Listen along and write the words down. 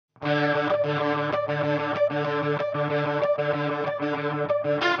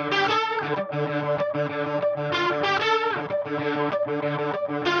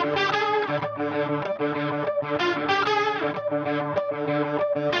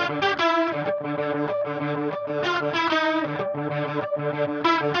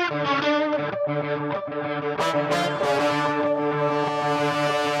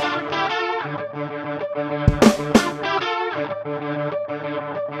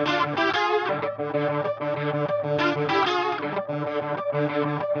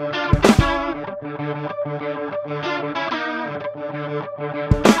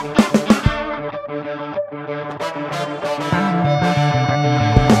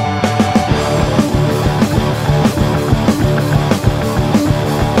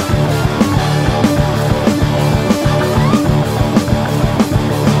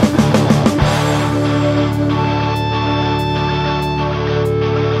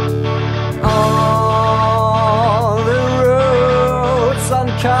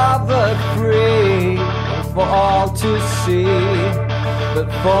Covered free for all to see, but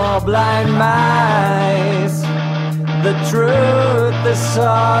for blind mice the truth is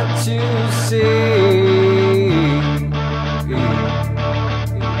hard to see.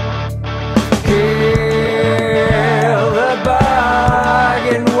 Kill the bug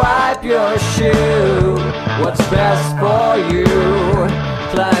and wipe your shoe. What's best for you?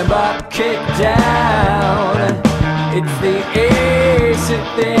 Climb up, kick down. It's the easy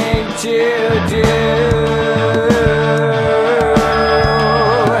thing to do.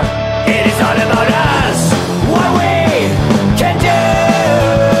 It is all about us, what we can do.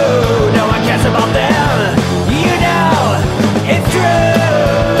 No one cares about them, you know it's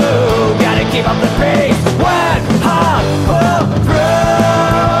true. Gotta keep up the pace, work hard, pull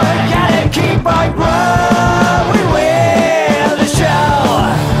through. Gotta keep on growing, we will the show.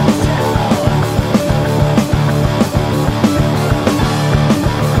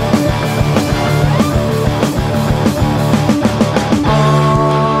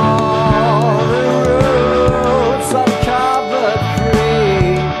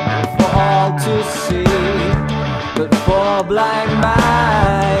 But for blind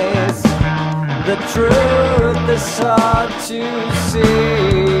mice the truth is hard to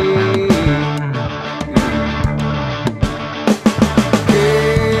see.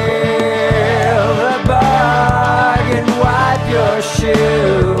 Kill the bug and wipe your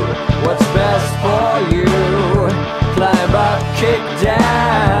shoe. What's best for you? Climb up, kick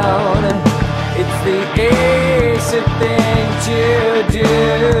down. It's the easy thing to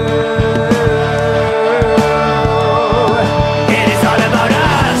do.